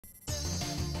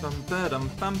Hey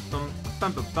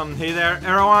there,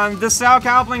 everyone. This is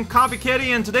AlCalPlaying Copy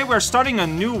Kitty, and today we're starting a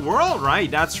new world,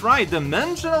 right? That's right,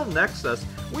 Dimensional Nexus.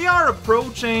 We are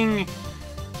approaching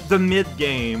the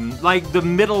mid-game, like the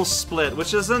middle split,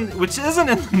 which isn't in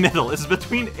the middle. It's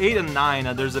between 8 and 9,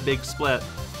 and there's a big split.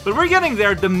 But we're getting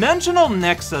there. Dimensional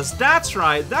Nexus. That's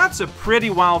right. That's a pretty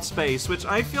wild space, which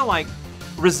I feel like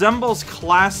resembles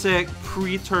classic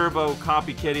pre-turbo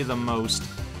Copy Kitty the most.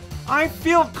 I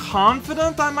feel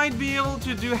confident I might be able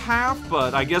to do half,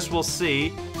 but I guess we'll see.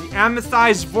 The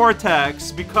Amethized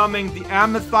Vortex becoming the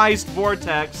Amethized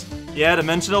Vortex. Yeah,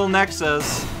 Dimensional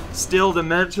Nexus. Still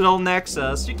Dimensional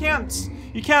Nexus. You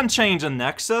can't change a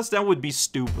Nexus. That would be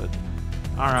stupid.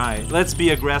 Alright, let's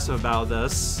be aggressive about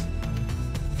this.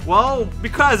 Well,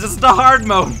 because it's the hard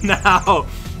mode now.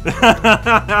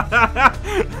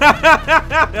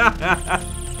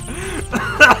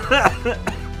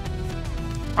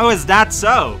 Oh, is that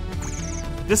so?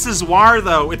 This is war,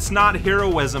 though. It's not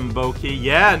heroism, Boki.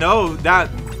 Yeah, no,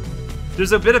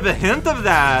 there's a bit of a hint of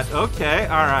that. Okay,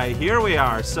 alright, here we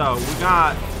are. So,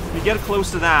 we get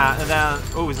close to that, and then,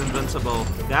 oh, he's invincible.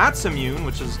 That's immune,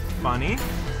 which is funny.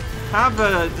 Have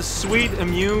the sweet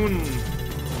immune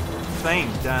thing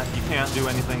that you can't do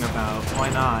anything about. Why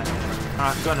not?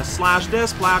 Alright, I'm gonna slash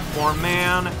this platform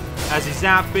man as he's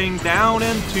zapping down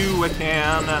into a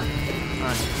can.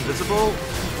 Alright, invisible.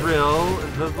 Drill.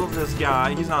 Invisible this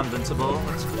guy. He's not invincible.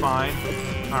 That's fine.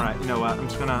 Alright, you know what? I'm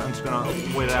just gonna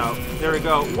wait it out. There we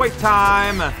go. Wait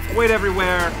time! Wait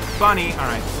everywhere. Bunny.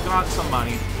 Alright, got some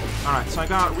money. Alright, so I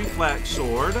got Reflex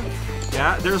Sword.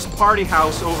 Yeah, there's Party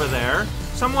House over there.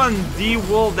 Someone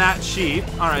de-wool that sheep.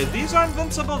 Alright, these are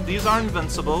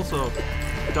invincible, so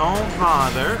don't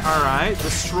bother. Alright,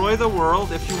 destroy the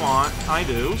world if you want. I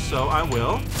do, so I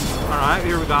will. Alright,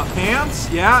 here we got Pants.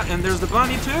 Yeah, and there's the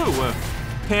bunny too.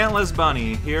 Pantless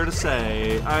bunny, here to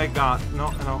say. I got,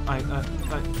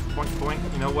 point.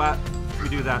 You know what? We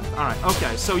do that. Alright,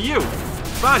 okay, so you,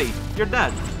 buddy, you're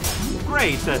dead.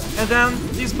 Great, and then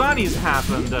these bunnies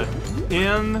happened.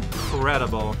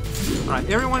 Incredible. Alright,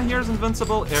 everyone here is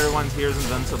invincible. Everyone here is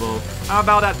invincible. How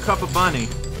about that cup of bunny?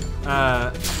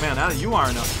 Man, you are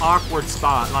in an awkward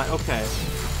spot. Like, okay.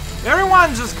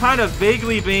 Everyone's just kind of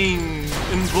vaguely being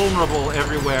invulnerable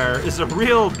everywhere. Is a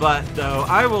real butt, though.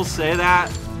 I will say that.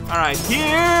 Alright,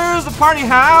 here's the party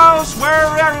house where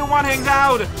everyone hangs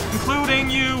out, including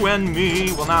you and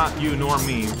me. Well, not you nor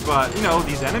me, but, you know,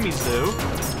 these enemies do.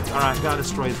 Alright, gotta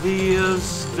destroy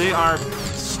these. They are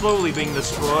slowly being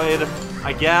destroyed,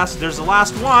 I guess. There's the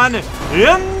last one in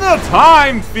the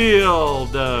time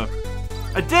field.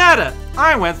 I did it!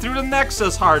 I went through the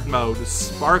Nexus hard mode.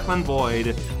 Sparkling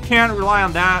Void. Can't rely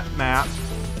on that map.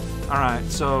 Alright,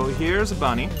 so here's a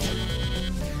bunny.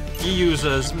 He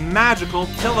uses magical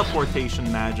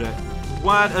teleportation magic.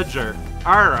 What a jerk.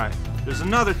 Alright, there's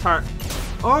another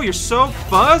Oh, you're so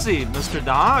fuzzy, Mr.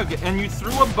 Dog, and you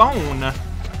threw a bone.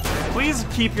 Please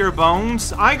keep your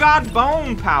bones. I got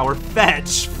bone power.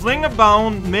 Fetch. Fling a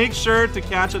bone. Make sure to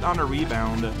catch it on a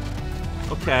rebound.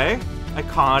 Okay. I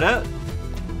caught it.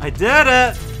 I did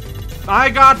it. I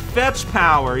got fetch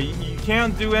power. You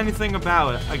can't do anything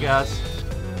about it, I guess.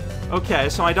 Okay,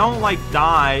 so I don't, like,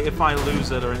 die if I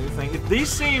lose it or anything. These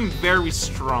seem very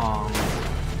strong.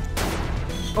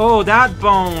 Oh, that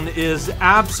bone is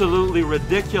absolutely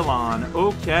ridiculous.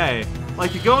 Okay.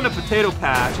 Like, you go in a potato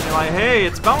patch, and you're like, hey,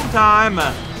 it's bone time!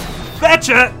 Fetch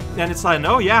it! And it's like,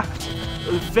 no, yeah,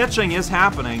 fetching is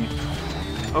happening.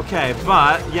 Okay,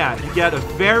 but, yeah, you get a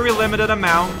very limited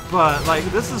amount, but, like,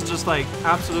 this is just, like,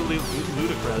 absolutely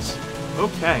ludicrous.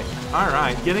 Okay,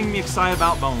 alright, getting me excited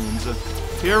about bones.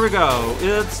 Here we go,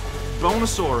 it's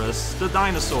Bonosaurus, the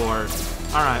dinosaur.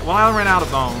 Alright, well, I ran out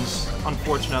of bones,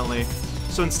 unfortunately.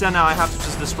 So instead now I have to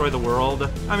just destroy the world.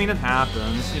 I mean, it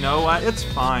happens. You know what? It's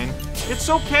fine. It's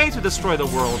okay to destroy the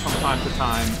world from time to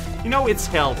time. You know, it's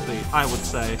healthy, I would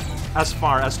say, as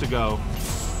far as to go.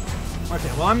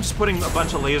 Okay, well, I'm just putting a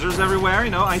bunch of lasers everywhere.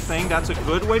 You know, I think that's a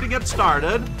good way to get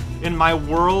started in my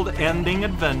world-ending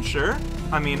adventure.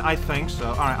 I mean, I think so.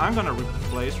 Alright, I'm gonna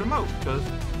replace remote, because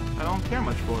I don't care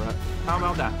much for it. How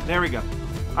about that? There we go.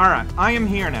 Alright, I am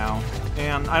here now.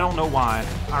 And I don't know why.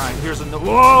 Alright, here's a...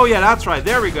 Whoa, yeah, that's right.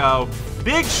 There we go.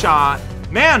 Big shot.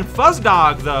 Man, Fuzz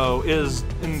Dog, though, is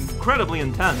incredibly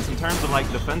intense in terms of, like,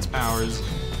 defense powers.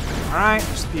 Alright,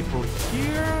 there's people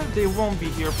here. They won't be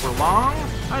here for long.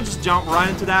 I just jump right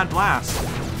into that blast.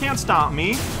 Can't stop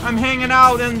me. I'm hanging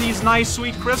out in these nice,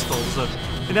 sweet crystals.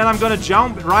 And then I'm gonna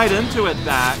jump right into it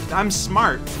back. I'm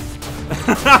smart.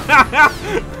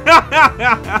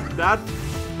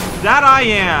 That I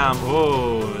am.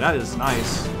 Oh, that is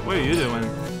nice. What are you doing?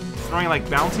 Throwing like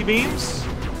bouncy beams?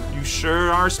 You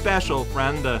sure are special,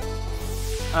 friend.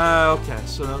 Okay,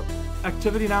 so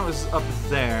activity now is up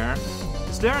there.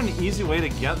 Is there an easy way to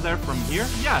get there from here?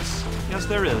 Yes. Yes,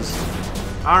 there is.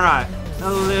 Alright.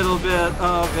 A little bit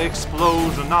of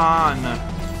explosion on.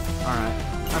 Alright.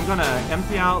 I'm gonna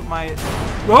empty out my...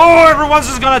 Oh, everyone's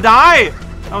just gonna die!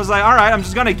 I was like, alright, I'm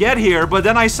just gonna get here. But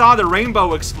then I saw the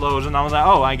rainbow explosion. I was like,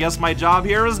 oh, I guess my job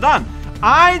here is done.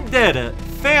 I did it!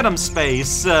 Phantom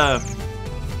space.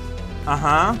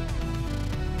 Uh-huh.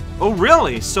 Oh,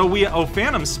 really? So we... Oh,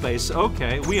 phantom space.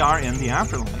 Okay, we are in the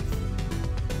afterlife.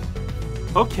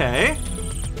 Okay.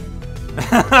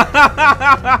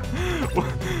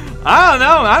 I don't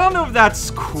know. I don't know if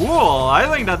that's cool.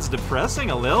 I think that's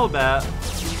depressing a little bit.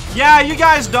 Yeah, you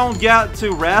guys don't get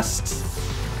to rest.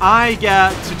 I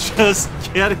get to just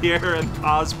get here and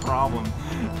cause problem.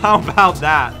 How about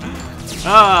that?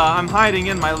 I'm hiding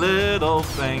in my little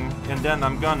thing, and then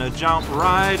I'm gonna jump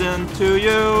right into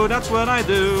you. That's what I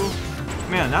do.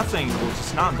 Man, that thing will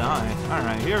just not die.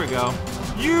 Alright, here we go.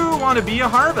 You want to be a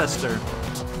harvester,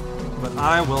 but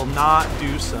I will not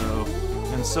do so.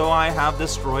 And so I have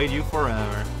destroyed you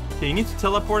forever. Okay, you need to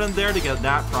teleport in there to get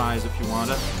that prize if you want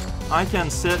it. I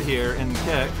can sit here and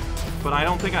kick, but I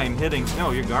don't think I'm hitting... No,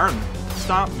 you're guarding.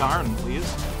 Stop guarding,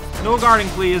 please. No guarding,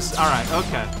 please. Alright,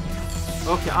 okay.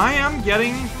 Okay, I am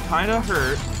getting kind of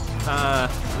hurt.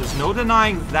 There's no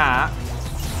denying that.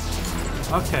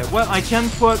 Okay, well, I can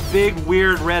put big,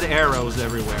 weird red arrows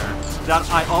everywhere. That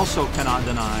I also cannot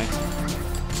deny.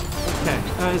 Okay,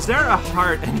 is there a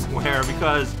heart anywhere?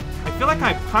 Because I feel like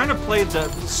I kind of played the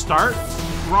start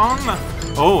wrong.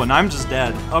 Oh, and I'm just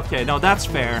dead. Okay, no, that's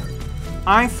fair.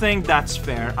 I think that's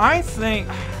fair. I think...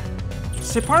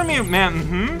 See, part of me,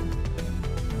 man,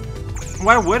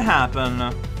 what would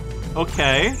happen?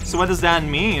 Okay, so what does that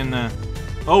mean?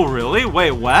 Oh, really?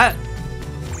 Wait, what?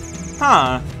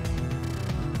 Huh.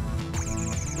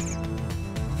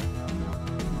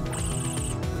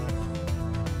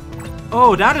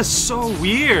 Oh, that is so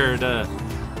weird.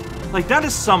 Like, that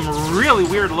is some really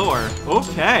weird lore.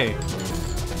 Okay.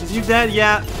 Is you dead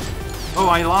yet? Oh,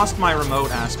 I lost my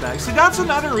remote aspect. See, that's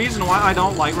another reason why I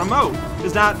don't like remote.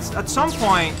 Is that at some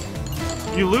point,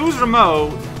 you lose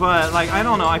remote, but, like, I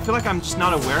don't know. I feel like I'm just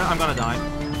not aware. I'm gonna die.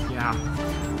 Yeah.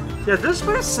 Yeah, this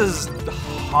place is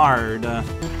hard.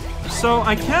 So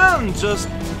I can just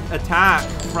attack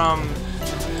from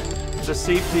the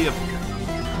safety of...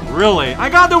 Really? I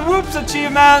got the Whoops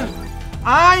achievement!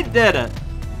 I did it!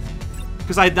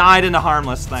 Because I died in a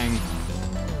harmless thing.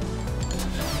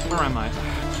 Where am I?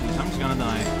 Jeez, I'm just gonna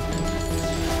die.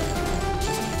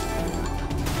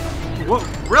 Whoa,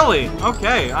 really?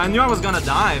 Okay, I knew I was gonna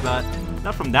die, but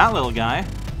not from that little guy.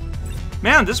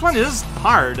 Man, this one is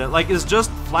hard. Like, it's just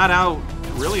flat out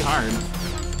really hard.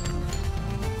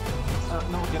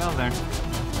 No, get out of there.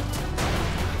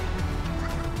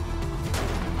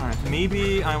 Alright,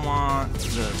 maybe I want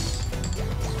this.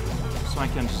 So I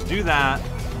can just do that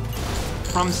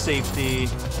from safety.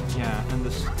 Yeah, and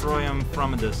destroy him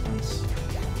from a distance.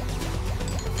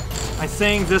 I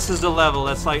think this is the level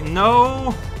that's like,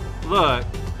 no, look,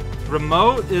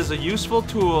 remote is a useful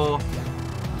tool,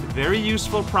 very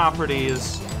useful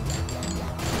properties.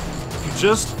 If you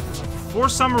just, for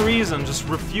some reason, just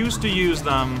refuse to use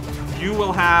them, you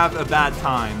will have a bad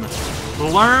time.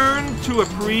 Learn to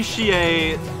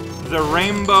appreciate the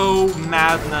rainbow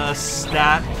madness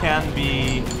that can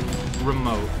be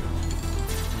remote.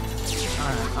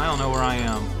 Alright, I don't know where I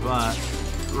am, but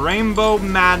rainbow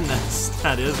madness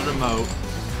that is remote.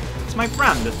 It's my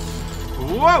friend.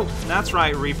 Whoa! That's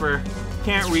right, Reaper.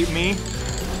 Can't reap me.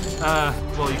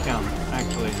 Well, you can,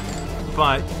 actually.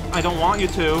 But I don't want you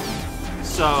to.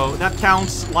 So that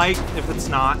counts like if it's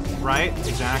not, right?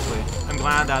 Exactly. I'm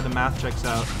glad that the math checks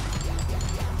out.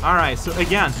 Alright, so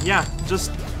again, yeah,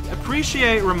 just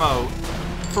appreciate remote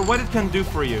for what it can do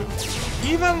for you.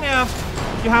 Even if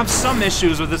you have some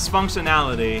issues with its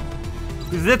functionality,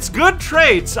 its good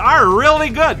traits are really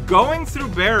good. Going through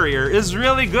barrier is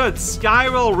really good.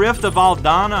 Skywell Rift of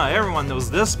Aldana, everyone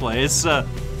knows this place.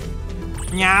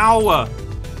 Meow.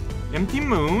 Empty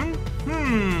Moon?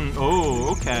 Oh,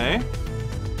 okay.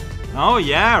 Oh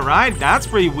yeah, right, that's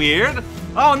pretty weird.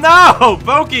 Oh no!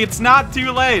 Boki, it's not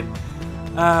too late.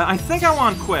 I think I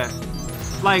want quick.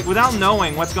 Like, without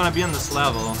knowing what's gonna be in this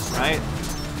level, right?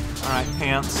 Alright,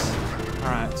 pants.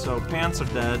 Alright, so pants are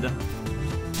dead.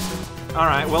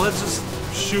 Alright, well, let's just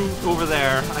shoot over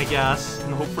there, I guess,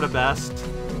 and hope for the best.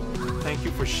 Thank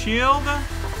you for shield.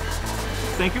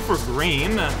 Thank you for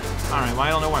green. Alright, well, I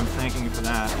don't know why I'm thanking you for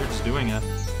that. You're just doing it.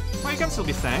 Well, you can still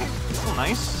be thanked. It's still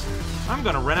nice. I'm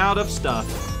gonna run out of stuff.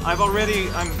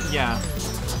 Yeah.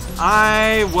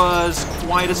 I was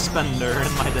quite a spender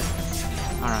in my day.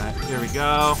 Alright, here we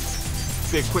go.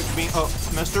 Big quick beam. Oh,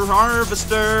 Mr.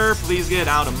 Harvester, please get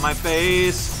out of my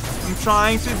face. I'm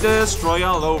trying to destroy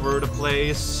all over the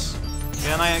place.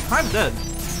 And I kind of did.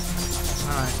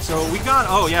 Alright, so we got,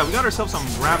 oh yeah, we got ourselves some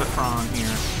Gravitron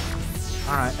here.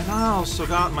 Alright, and I also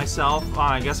got myself,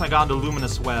 I guess I got the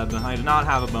Luminous Web. I did not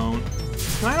have a bone.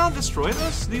 Can I not destroy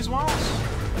these walls?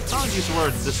 I thought these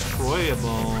were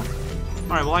destroyable.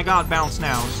 Alright, well I got bounce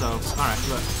now, so, alright,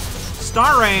 look.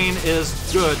 Star Rain is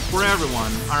good for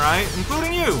everyone, alright?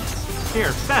 Including you!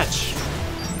 Here, fetch!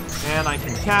 And I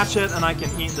can catch it, and I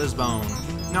can eat this bone.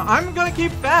 Now, I'm gonna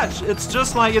keep fetch. It's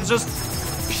just like, it's just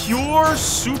pure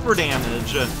super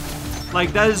damage.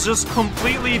 Like, that is just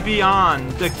completely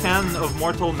beyond the ken of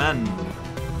mortal men.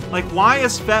 Like, why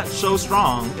is fetch so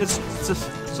strong? It's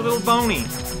a little bony.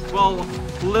 Well,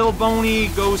 little bony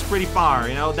goes pretty far,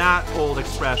 you know? That old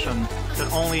expression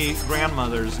that only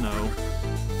grandmothers know.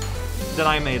 That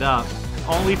I made up.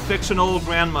 Only fictional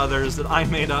grandmothers that I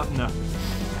made up know.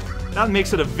 That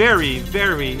makes it a very,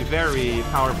 very, very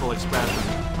powerful expression.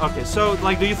 Okay, so,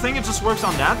 like, do you think it just works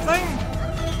on that thing?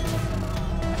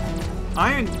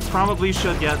 I probably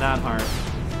should get that heart.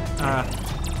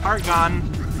 Heart gone.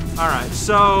 Alright,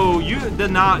 so you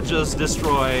did not just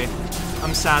destroy,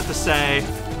 I'm sad to say,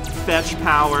 fetch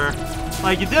power.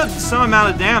 Like, you did some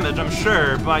amount of damage, I'm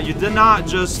sure, but you did not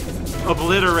just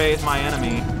obliterate my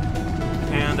enemy.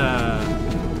 And,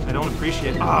 I don't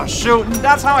appreciate it. Oh, shoot,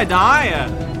 that's how I die!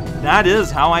 That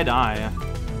is how I die.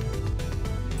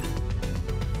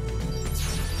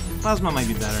 Plasma might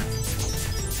be better.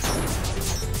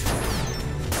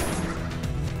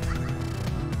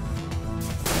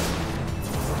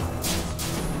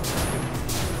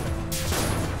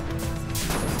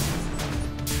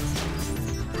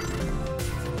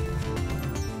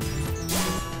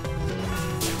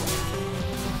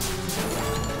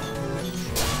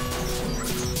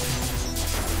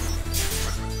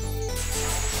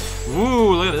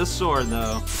 Ooh, look at this sword,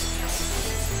 though.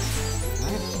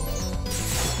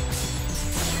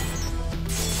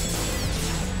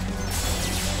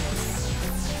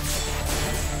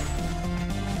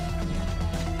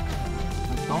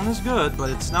 The bone is good, but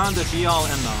it's not the be-all,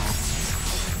 end-all.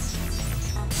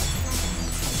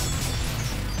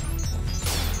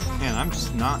 Man, I'm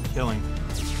just not killing.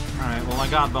 Alright, well, I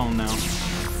got bone now.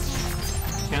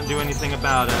 Can't do anything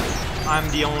about it. I'm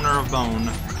the owner of bone.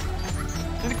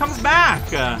 And it comes back!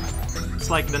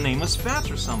 It's like the name was Fetch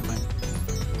or something.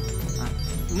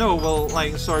 No, well,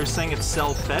 like, so are you saying it's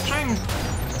self-fetching?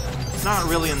 It's not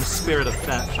really in the spirit of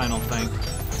Fetch, I don't think.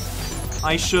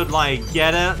 I should, like,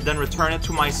 get it, then return it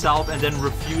to myself, and then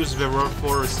refuse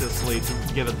voraciously to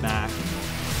give it back.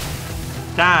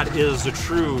 That is the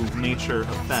true nature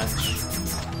of Fetch.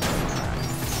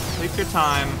 Take your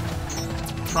time.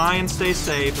 Try and stay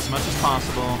safe as much as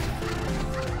possible.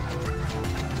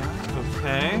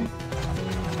 Okay.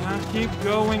 Keep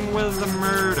going with the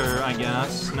murder, I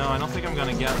guess. No, I don't think I'm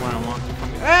gonna get where I want to from.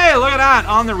 Hey, look at that!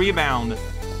 On the rebound.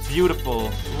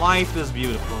 Beautiful. Life is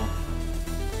beautiful.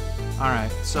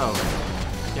 Alright, so.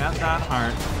 Get that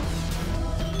heart.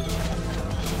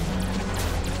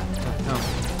 No.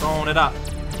 Bone it up.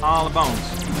 All the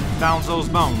bones. Bounce those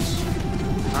bones.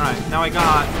 Alright, now I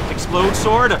got Explode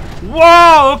Sword.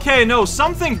 Whoa! Okay, no,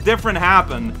 something different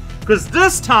happened. Because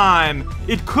this time,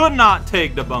 it could not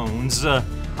take the bones.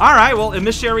 Alright, well,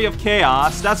 Emissary of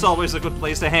Chaos. That's always a good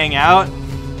place to hang out.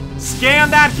 Scan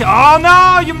that. Oh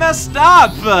no, you messed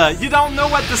up. You don't know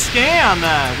what to scan.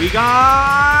 We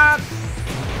got.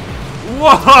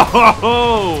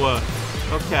 Whoa.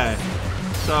 Okay.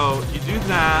 So you do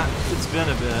that. It's been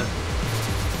a bit.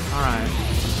 Alright.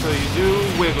 So you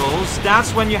do Wiggles.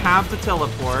 That's when you have to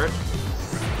teleport.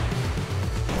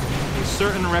 A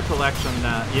certain recollection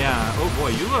that, yeah. Oh boy,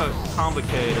 you look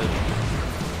complicated.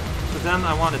 So then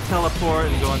I want to teleport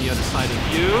and go on the other side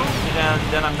of you. And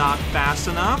then I'm not fast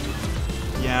enough.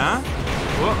 Yeah.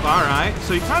 Whoop, alright.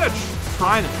 So you kind of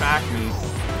try to track me,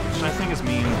 which I think is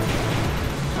mean.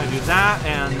 I do that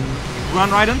and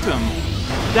run right into him.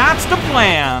 That's the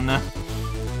plan!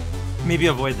 Maybe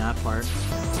avoid that part.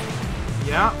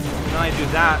 Yeah. And then I do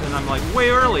that and I'm like way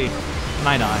early. And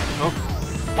I die. Oh.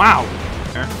 Wow.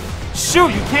 Shoot,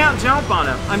 you can't jump on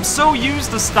him. I'm so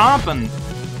used to stomping.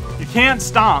 You can't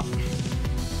stomp.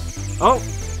 Oh.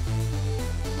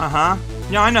 Uh-huh.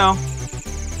 Yeah, I know.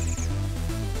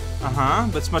 Uh-huh.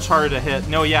 But it's much harder to hit.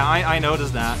 No, yeah, I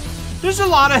noticed that. There's a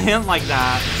lot of hint like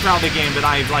that throughout the game that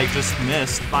I've, like, just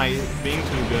missed by being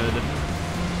too good.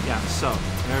 Yeah, so,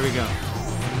 there we go.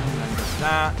 And then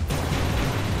that.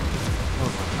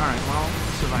 Oh, alright, well,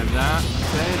 survive that.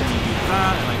 Okay, then you do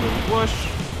that, and I go whoosh.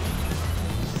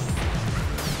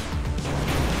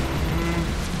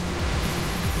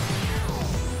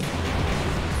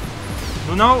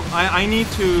 No, I need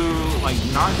to, like,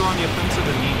 not go on the offensive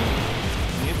immediately.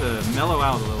 I need to mellow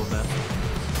out a little bit.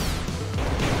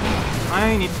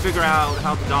 I need to figure out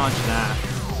how to dodge that.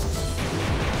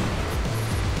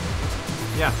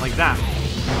 Yeah, like that.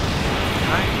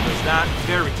 Right, there's that.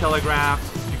 Very telegraphed.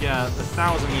 You get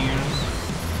 1,000 years.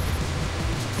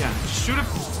 Yeah, just shoot a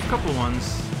couple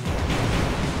ones.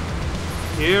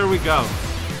 Here we go.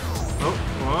 Oh,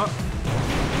 what?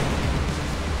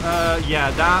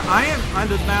 Yeah, that I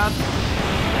did that.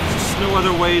 There's just no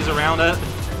other ways around it.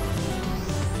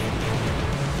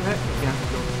 Okay, yeah,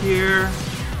 go here.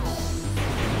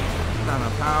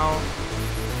 Pow.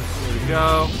 Here we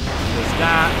go. There's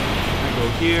that. I go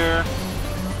here.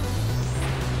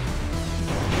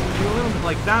 A little bit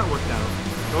like that worked out.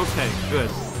 Okay, good.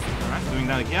 Alright, doing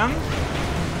that again.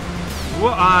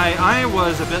 Well, I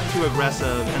was a bit too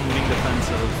aggressive and being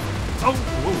defensive. Oh,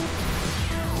 whoa.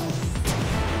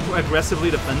 Aggressively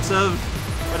defensive?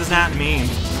 What does that mean?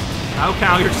 Oh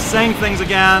cow, you're just saying things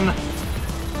again!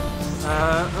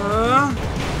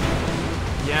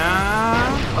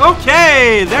 Yeah...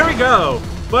 Okay, there we go!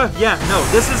 But yeah, no,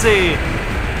 this is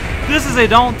a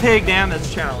don't take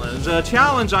damage challenge. A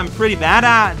challenge I'm pretty bad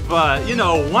at, but, you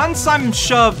know, once I'm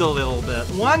shoved a little bit,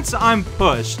 once I'm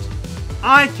pushed,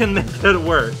 I can make it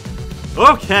work.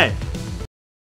 Okay,